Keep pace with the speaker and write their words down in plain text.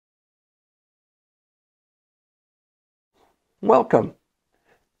Welcome.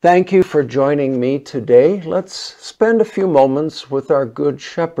 Thank you for joining me today. Let's spend a few moments with our Good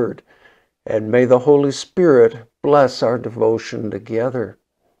Shepherd, and may the Holy Spirit bless our devotion together.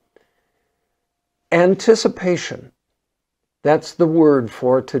 Anticipation. That's the word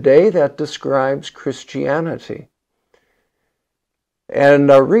for today that describes Christianity.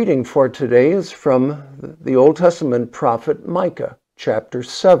 And our reading for today is from the Old Testament prophet Micah, chapter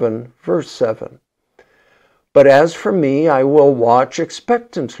 7, verse 7. But as for me, I will watch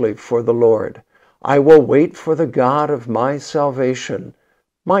expectantly for the Lord. I will wait for the God of my salvation.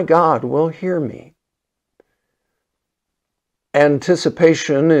 My God will hear me.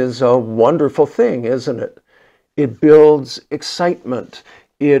 Anticipation is a wonderful thing, isn't it? It builds excitement.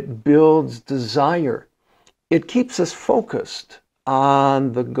 It builds desire. It keeps us focused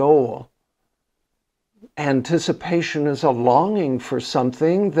on the goal. Anticipation is a longing for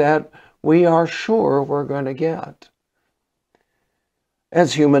something that we are sure we're going to get.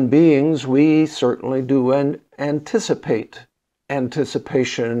 As human beings, we certainly do anticipate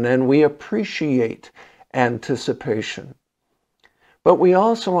anticipation, and we appreciate anticipation. But we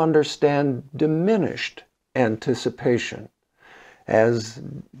also understand diminished anticipation. As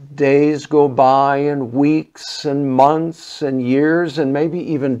days go by and weeks and months and years and maybe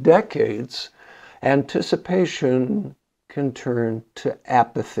even decades, anticipation can turn to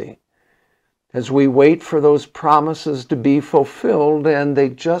apathy. As we wait for those promises to be fulfilled and they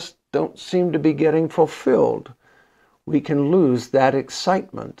just don't seem to be getting fulfilled, we can lose that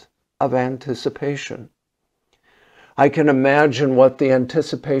excitement of anticipation. I can imagine what the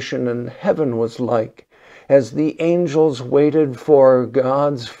anticipation in heaven was like as the angels waited for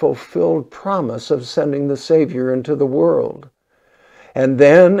God's fulfilled promise of sending the Savior into the world. And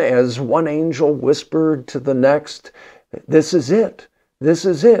then, as one angel whispered to the next, "This is it, this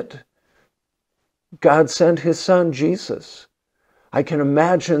is it." God sent his son, Jesus. I can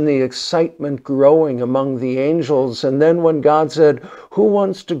imagine the excitement growing among the angels. And then when God said, "Who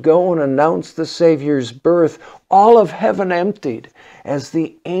wants to go and announce the Savior's birth?" all of heaven emptied as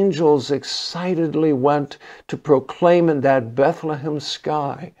the angels excitedly went to proclaim in that Bethlehem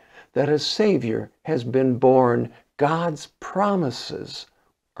sky that a Savior has been born. God's promises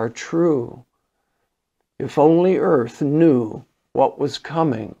are true. If only earth knew what was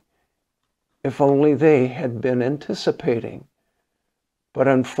coming. If only they had been anticipating. But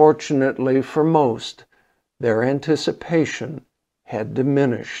unfortunately for most, their anticipation had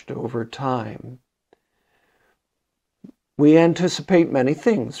diminished over time. We anticipate many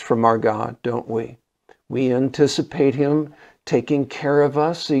things from our God, don't we? We anticipate him taking care of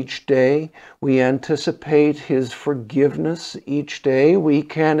us each day. We anticipate his forgiveness each day. We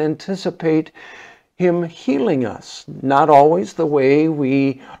can anticipate him healing us, not always the way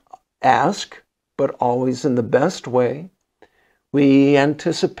we ask, but always in the best way. We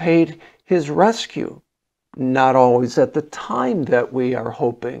anticipate his rescue, not always at the time that we are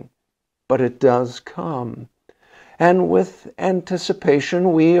hoping, but it does come. And with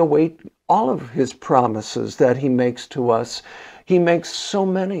anticipation, we await all of his promises that he makes to us. He makes so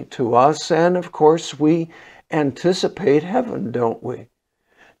many to us, and of course we anticipate heaven, don't we?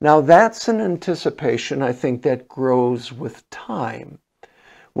 Now that's an anticipation, I think, that grows with time.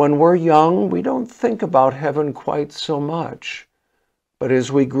 When we're young, we don't think about heaven quite so much. But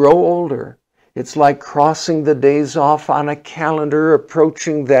as we grow older, it's like crossing the days off on a calendar,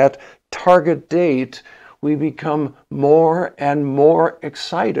 approaching that target date. We become more and more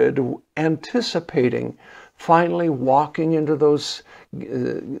excited, anticipating, finally walking into those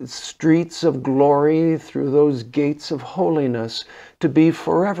streets of glory, through those gates of holiness, to be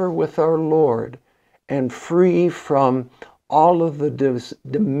forever with our Lord and free from all of the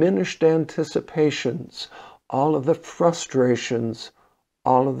diminished anticipations, all of the frustrations,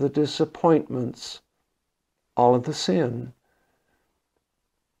 all of the disappointments, all of the sin.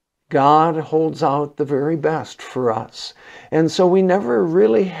 God holds out the very best for us. And so we never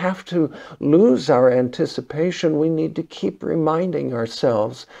really have to lose our anticipation. We need to keep reminding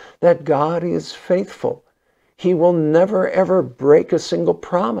ourselves that God is faithful. He will never, ever break a single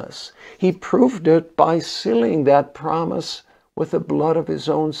promise. He proved it by sealing that promise with the blood of his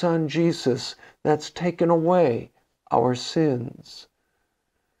own son, Jesus, that's taken away our sins.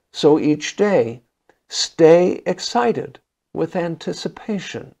 So each day, stay excited with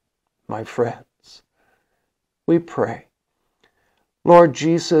anticipation, my friends. We pray. Lord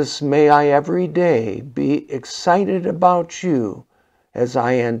Jesus, may I every day be excited about you as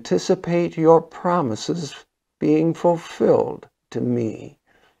I anticipate your promises being fulfilled to me.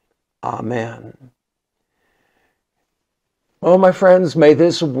 Amen. Oh, my friends, may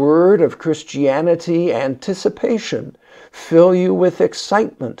this word of Christianity anticipation fill you with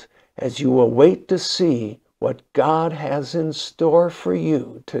excitement as you await to see what God has in store for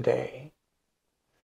you today.